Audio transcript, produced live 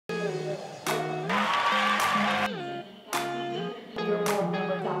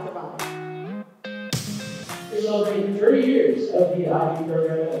celebrating 30 years of the IB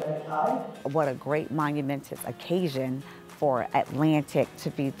program at High. What a great monumentous occasion for Atlantic to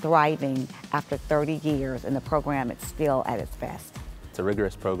be thriving after 30 years, and the program is still at its best. It's a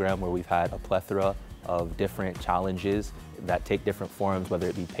rigorous program where we've had a plethora of different challenges that take different forms, whether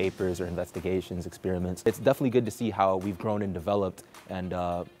it be papers or investigations, experiments. It's definitely good to see how we've grown and developed and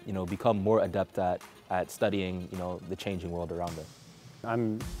become more adept at studying the changing world around us.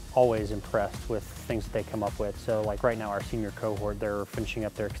 I'm always impressed with things that they come up with. So like right now our senior cohort, they're finishing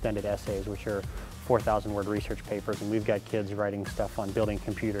up their extended essays, which are 4,000 word research papers, and we've got kids writing stuff on building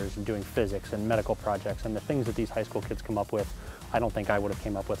computers and doing physics and medical projects, and the things that these high school kids come up with, I don't think I would have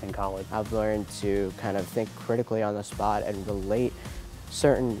came up with in college. I've learned to kind of think critically on the spot and relate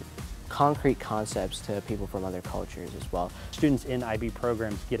certain concrete concepts to people from other cultures as well. Students in IB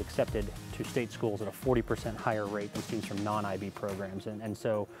programs get accepted to state schools at a 40% higher rate than students from non-IB programs, and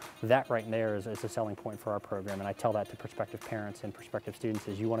so that right there is a selling point for our program, and I tell that to prospective parents and prospective students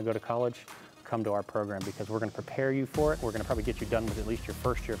is you want to go to college, come to our program because we're going to prepare you for it. We're going to probably get you done with at least your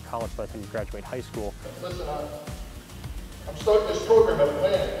first year of college by the time you graduate high school. Listen, I'm starting this program at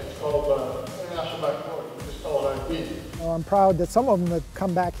Atlantic. It's called International Baccalaureate. We just call it IB. I'm proud that some of them have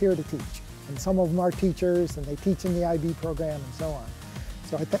come back here to teach, and some of them are teachers and they teach in the IB program and so on.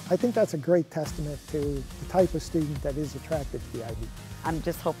 So I think that's a great testament to the type of student that is attracted to the IB. I'm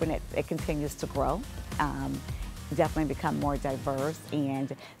just hoping it continues to grow. Definitely become more diverse,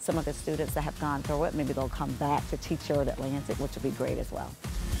 and some of the students that have gone through it, maybe they'll come back to teach here at Atlantic, which would be great as well.